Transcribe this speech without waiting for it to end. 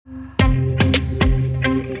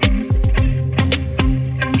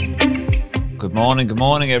Good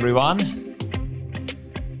morning, everyone.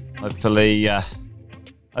 Hopefully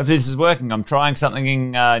this is working. I'm trying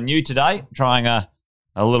something new today. I'm trying a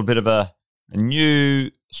little bit of a new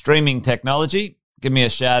streaming technology. Give me a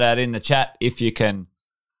shout out in the chat if you can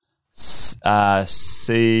hear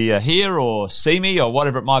or see me or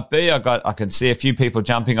whatever it might be. I can see a few people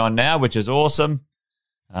jumping on now, which is awesome.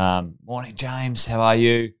 Morning, James. How are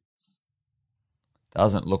you?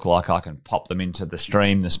 Doesn't look like I can pop them into the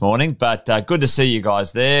stream this morning, but good to see you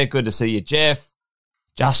guys there. Good to see you, Jeff,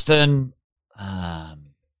 Justin, Ania.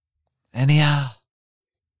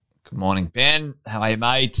 Good morning, Ben. How are you,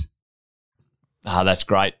 mate? That's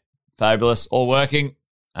great. Fabulous. All working.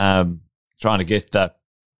 Trying to get the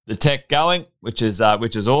tech going, which is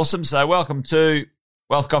awesome. So welcome to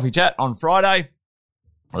Wealth Coffee Chat on Friday.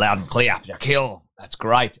 Loud and clear. Shaquille. That's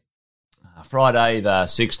great. Friday, the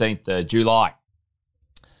 16th of July.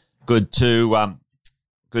 Good to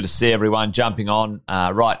see everyone jumping on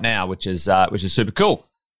right now, which is super cool.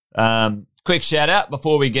 Quick shout out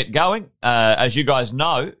before we get going. As you guys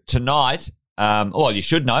know, tonight, you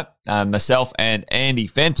should know, myself and Andy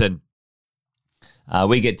Fenton,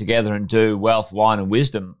 we get together and do Wealth, Wine and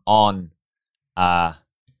Wisdom on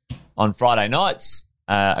Friday nights.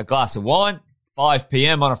 A glass of wine, 5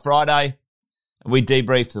 p.m. on a Friday. We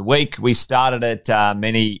debrief the week. We started it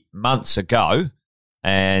many months ago.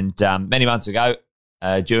 And many months ago,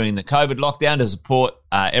 during the COVID lockdown, to support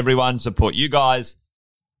everyone, support you guys,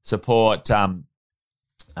 support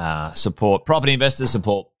property investors,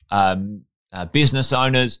 support business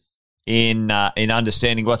owners in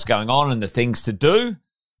understanding what's going on and the things to do.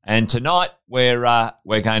 And tonight we're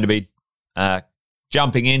going to be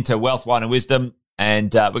jumping into Wealth, Wine and Wisdom,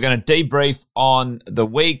 and we're going to debrief on the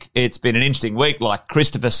week. It's been an interesting week, like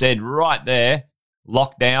Christopher said right there.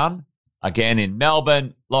 Lockdown. Again in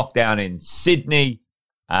Melbourne, lockdown in Sydney,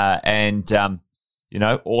 and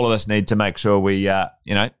all of us need to make sure we,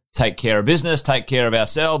 take care of business, take care of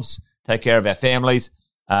ourselves, take care of our families.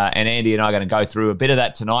 And Andy and I are going to go through a bit of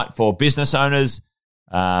that tonight for business owners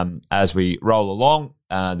as we roll along.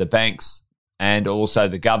 The banks and also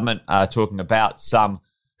the government are talking about some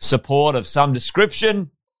support of some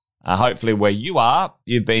description. Hopefully, where you are,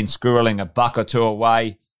 you've been squirreling a buck or two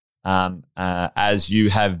away. As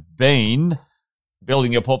you have been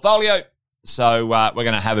building your portfolio. So we're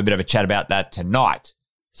going to have a bit of a chat about that tonight.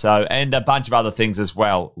 So, and a bunch of other things as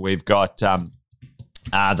well. We've got the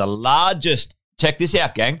largest, check this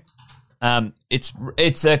out, gang.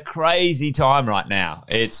 It's a crazy time right now.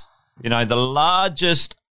 It's, the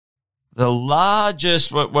largest,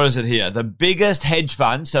 what is it here? The biggest hedge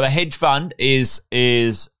fund. So a hedge fund is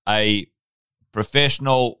a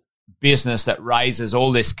professional business that raises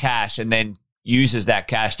all this cash and then uses that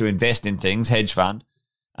cash to invest in things, hedge fund.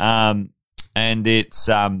 And it's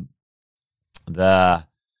the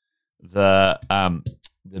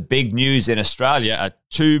big news in Australia, a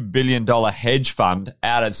 $2 billion hedge fund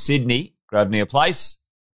out of Sydney, Grosvenor Place,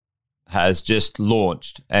 has just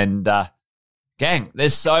launched. And gang,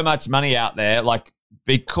 there's so much money out there, like,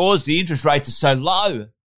 because the interest rates are so low,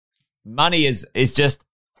 money is just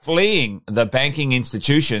fleeing the banking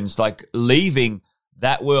institutions, like leaving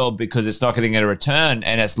that world because it's not getting a return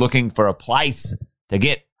and it's looking for a place to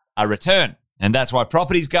get a return. And that's why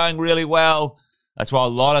property's going really well. That's why a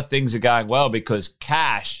lot of things are going well, because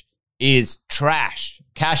cash is trash.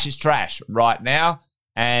 Cash is trash right now,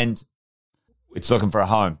 and it's looking for a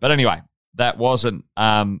home. But anyway, that's what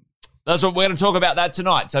we're going to talk about that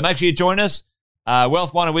tonight. So make sure you join us.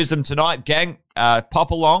 Wealth, Wine and Wisdom tonight, gang. Pop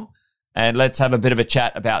along. And let's have a bit of a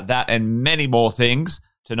chat about that and many more things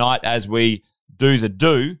tonight as we do the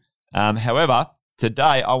do. However,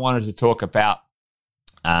 today I wanted to talk about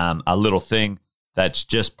a little thing that's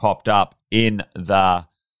just popped up in the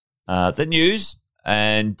news,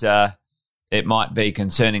 and it might be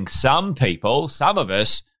concerning some people. Some of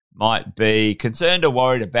us might be concerned or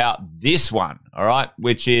worried about this one, all right,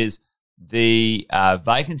 which is the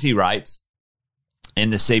vacancy rates in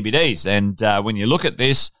the CBDs. And when you look at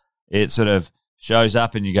this, it sort of shows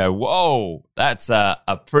up and you go, whoa, that's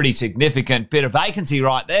a pretty significant bit of vacancy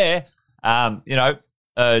right there.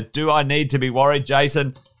 Do I need to be worried,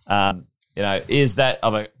 Jason? Is that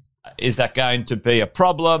going to be a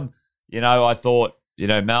problem? I thought,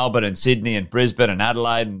 Melbourne and Sydney and Brisbane and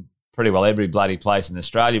Adelaide and pretty well every bloody place in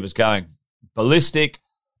Australia was going ballistic,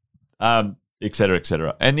 et cetera, et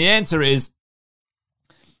cetera. And the answer is,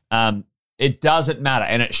 it doesn't matter,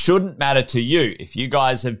 and it shouldn't matter to you. If you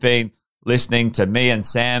guys have been listening to me and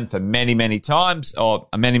Sam for many, many times or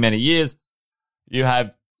many, many years, you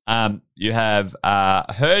have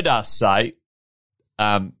heard us say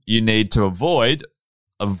you need to avoid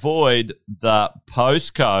avoid the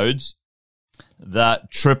postcodes, the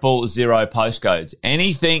 000 postcodes.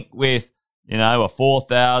 Anything with, a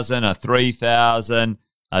 4,000, a 3,000,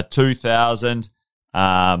 a 2,000.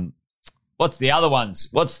 What's the other ones?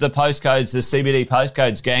 What's the postcodes, the CBD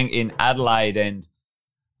postcodes, gang, in Adelaide and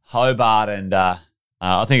Hobart and I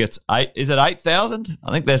think it's 8. Is it 8,000?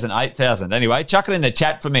 I think there's an 8,000. Anyway, chuck it in the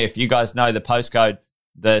chat for me if you guys know the postcode,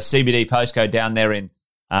 the CBD postcode down there in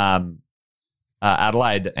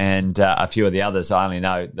Adelaide and a few of the others. I only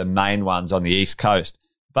know the main ones on the East Coast.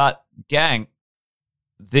 But, gang,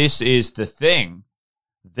 this is the thing.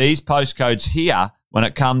 These postcodes here, when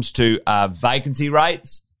it comes to vacancy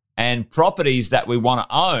rates and properties that we want to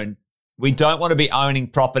own, we don't want to be owning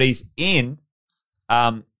properties in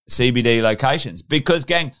CBD locations because,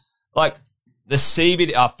 gang, like the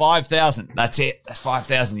CBD, 5,000, that's it. That's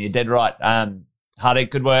 5,000. You're dead right. Hardy,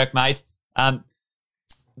 good work, mate.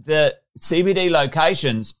 The CBD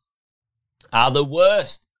locations are the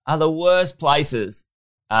worst places,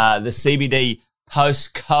 the CBD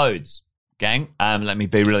postcodes, gang. Let me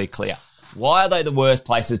be really clear. Why are they the worst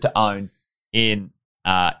places to own in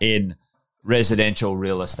residential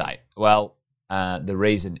real estate? Well, the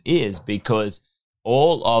reason is because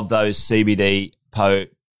all of those CBD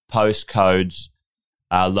postcodes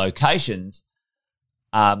locations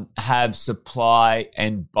have supply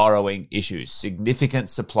and borrowing issues, significant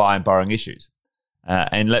supply and borrowing issues.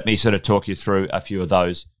 And let me sort of talk you through a few of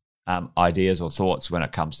those ideas or thoughts when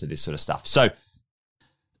it comes to this sort of stuff. So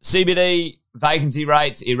CBD vacancy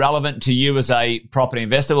rates, irrelevant to you as a property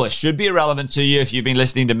investor. Well, it should be irrelevant to you if you've been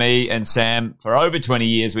listening to me and Sam for over 20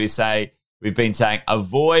 years. We've been saying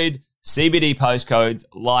avoid CBD postcodes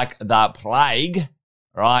like the plague,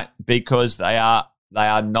 right? Because they are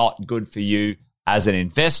not good for you as an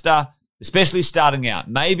investor, especially starting out.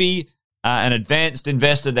 Maybe an advanced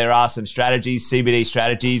investor, there are some strategies, CBD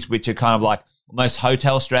strategies, which are kind of like almost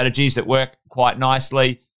hotel strategies that work quite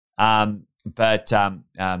nicely. But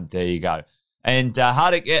there you go. And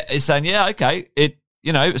Hardik is saying, yeah, okay,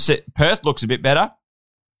 Perth looks a bit better.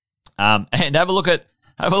 And have a look at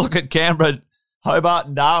Canberra, Hobart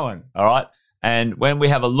and Darwin, all right? And when we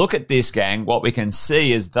have a look at this, gang, what we can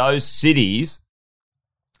see is those cities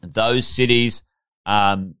don't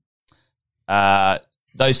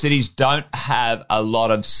have a lot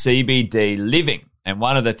of CBD living. And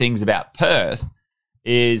one of the things about Perth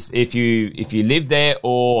is if you live there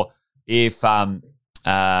or if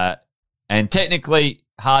and technically,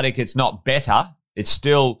 Hardik, it's not better. It's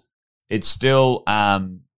still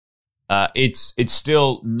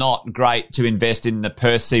not great to invest in the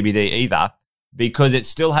Perth CBD either because it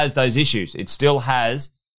still has those issues. It still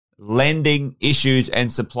has lending issues and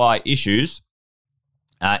supply issues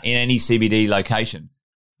in any CBD location.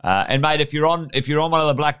 And mate, if you're on one of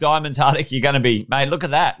the black diamonds, Hardik, you're going to be, mate. Look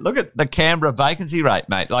at that. Look at the Canberra vacancy rate,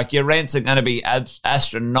 mate. Like your rents are going to be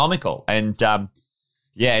astronomical, and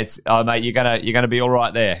mate, you're gonna be all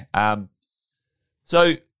right there.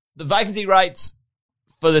 So the vacancy rates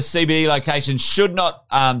for the CBD locations should not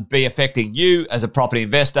be affecting you as a property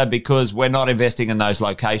investor because we're not investing in those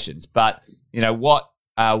locations. But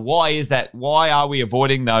why is that? Why are we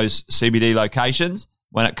avoiding those CBD locations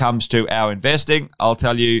when it comes to our investing? I'll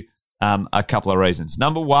tell you a couple of reasons.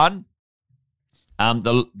 Number one,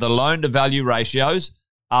 the loan to value ratios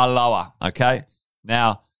are lower. Okay,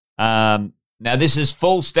 now this is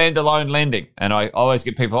full standalone lending, and I always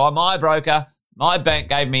get people, my broker, my bank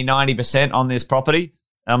gave me 90% on this property.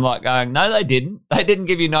 I'm like going, no, they didn't. They didn't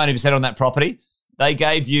give you 90% on that property. They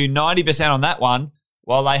gave you 90% on that one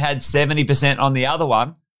while they had 70% on the other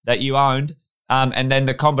one that you owned. And then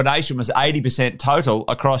the combination was 80% total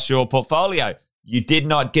across your portfolio. You did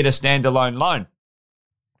not get a standalone loan.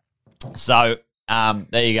 So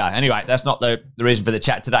there you go. Anyway, that's not the reason for the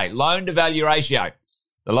chat today. Loan to value ratio.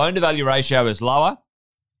 The loan to value ratio is lower.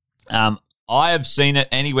 I have seen it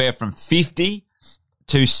anywhere from 50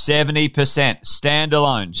 to 70%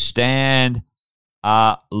 standalone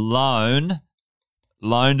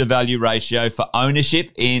loan to value ratio for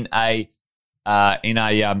ownership in a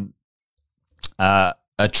 000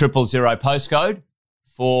 postcode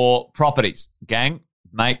for properties. Gang,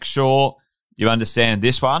 make sure you understand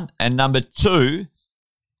this one. And number two,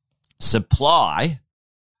 supply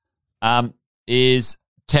is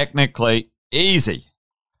technically easy.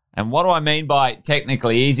 And what do I mean by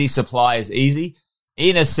technically easy? Supply is easy.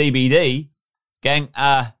 In a CBD, gang,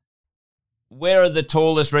 where are the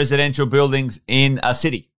tallest residential buildings in a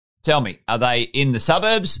city? Tell me, are they in the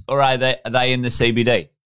suburbs or are they in the CBD?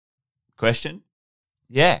 Question?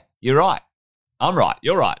 Yeah, you're right. I'm right.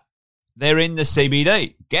 You're right. They're in the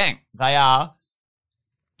CBD. Gang, they are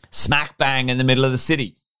smack bang in the middle of the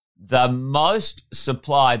city. the most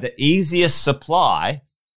supply, the easiest supply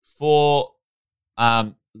for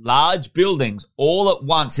large buildings all at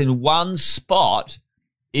once in one spot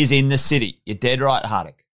is in the city. You're dead right,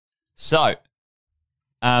 Hardik. So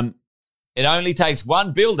it only takes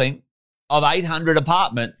one building of 800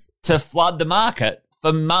 apartments to flood the market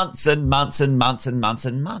for months and months and months and months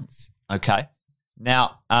and months. Okay.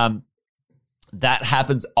 Now, that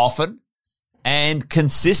happens often and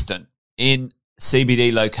consistent in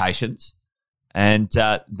CBD locations. And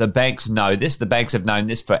the banks know this. The banks have known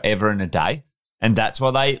this forever and a day. And that's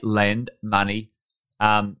why they lend money.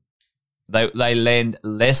 They lend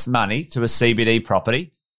less money to a CBD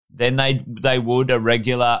property than they would a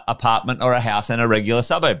regular apartment or a house in a regular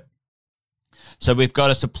suburb. So we've got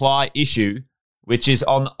a supply issue, which is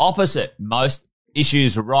on the opposite. Most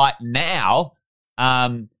issues right now are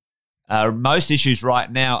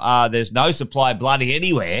there's no supply bloody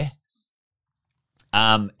anywhere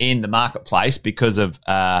in the marketplace because of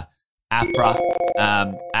APRA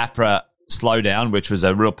slowdown, which was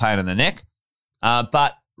a real pain in the neck.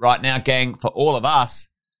 But right now, gang, for all of us,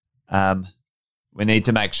 we need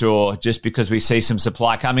to make sure just because we see some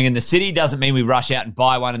supply coming in the city doesn't mean we rush out and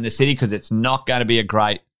buy one in the city because it's not going to be a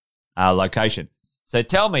great location. So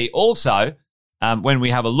tell me also, when we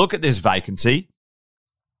have a look at this vacancy,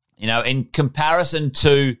 in comparison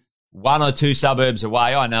to one or two suburbs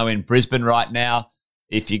away, I know in Brisbane right now,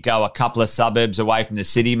 if you go a couple of suburbs away from the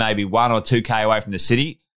city, maybe 1 or 2K away from the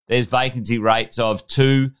city, there's vacancy rates of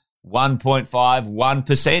 2, 1.5,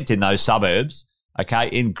 1% in those suburbs, okay,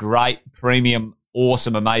 in great premium,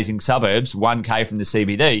 awesome, amazing suburbs, 1K from the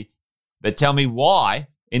CBD. But tell me why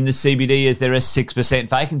in the CBD is there a 6%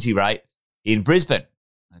 vacancy rate in Brisbane,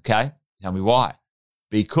 okay? Tell me why.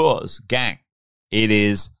 Because, gang, it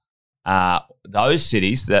is those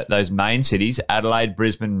cities, those main cities, Adelaide,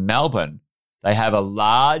 Brisbane, Melbourne, they have a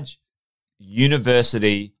large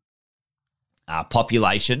university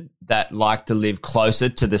population that like to live closer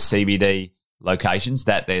to the CBD locations.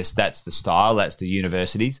 That's the style, that's the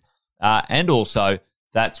universities. And also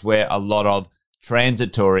that's where a lot of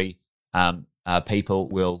transitory people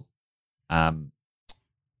will,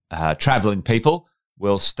 traveling people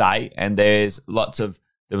will stay. And there was lots of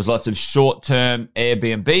short-term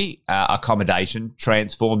Airbnb accommodation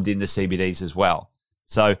transformed in the CBDs as well.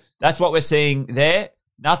 So that's what we're seeing there.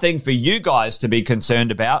 Nothing for you guys to be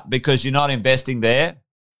concerned about because you're not investing there.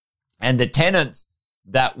 And the tenants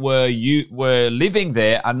that were living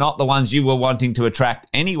there are not the ones you were wanting to attract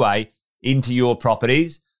anyway into your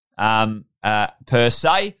properties per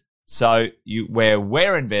se. So where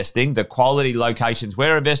we're investing, the quality locations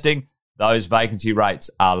we're investing, those vacancy rates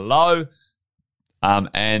are low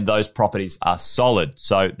and those properties are solid.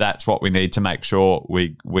 So that's what we need to make sure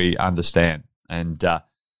we understand. And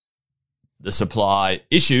the supply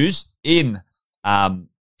issues in CBDs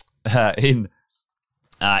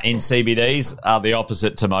are the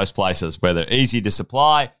opposite to most places, where they're easy to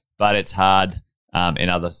supply, but it's hard in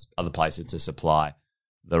other places to supply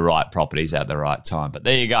the right properties at the right time. But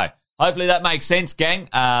there you go. Hopefully that makes sense, gang.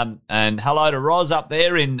 And hello to Roz up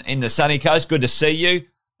there in the sunny coast. Good to see you.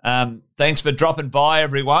 Thanks for dropping by,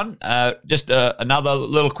 everyone. Just another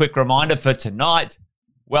little quick reminder for tonight,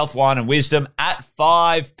 Wealth, Wine and Wisdom at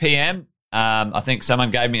 5 p.m. I think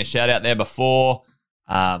someone gave me a shout out there before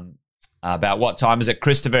about what time is it,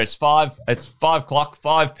 Christopher? It's 5 o'clock,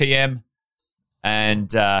 5 p.m.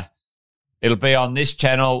 And it'll be on this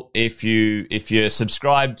channel if you're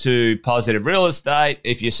subscribed to Positive Real Estate,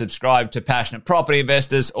 if you're subscribed to Passionate Property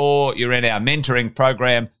Investors, or you're in our mentoring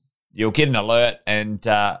program, you'll get an alert, and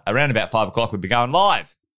around about 5 o'clock we'll be going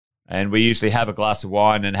live. And we usually have a glass of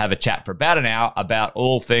wine and have a chat for about an hour about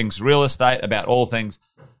all things real estate, about all things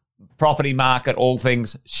property market, all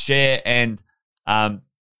things share and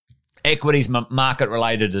equities market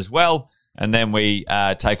related as well. And then we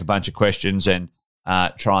take a bunch of questions and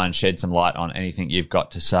try and shed some light on anything you've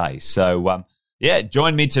got to say. So,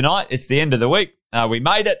 join me tonight. It's the end of the week. We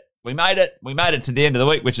made it. We made it to the end of the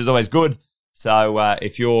week, which is always good. So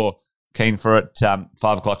if you're keen for it, 5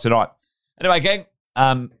 o'clock tonight. Anyway, gang,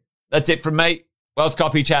 that's it from me. Wealth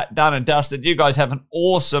Coffee Chat done and dusted. You guys have an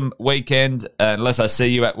awesome weekend, unless I see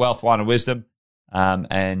you at Wealth, Wine and Wisdom.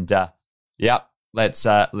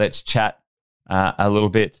 Let's chat a little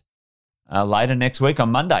bit later next week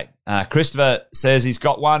on Monday. Christopher says he's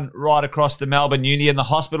got one right across the Melbourne Uni and the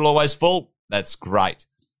hospital always full. That's great.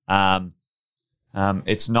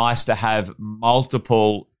 It's nice to have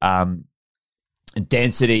multiple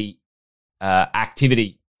density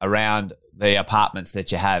activity around the apartments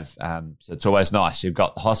that you have. So it's always nice. You've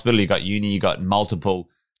got the hospital, you've got uni, you've got multiple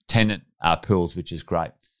tenant pools, which is great.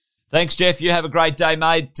 Thanks, Jeff. You have a great day,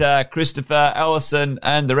 mate. Christopher, Ellison,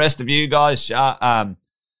 and the rest of you guys. Shaquille,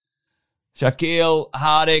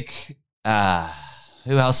 Hardick.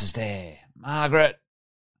 Who else is there? Margaret,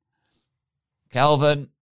 Calvin,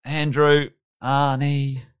 Andrew,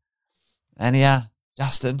 Arnie, Ania,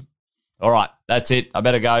 Justin. All right, that's it. I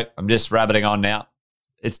better go. I'm just rabbiting on now.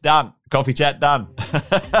 It's done. Coffee chat done.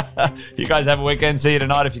 You guys have a weekend. See you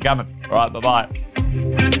tonight if you're coming. All right, bye-bye.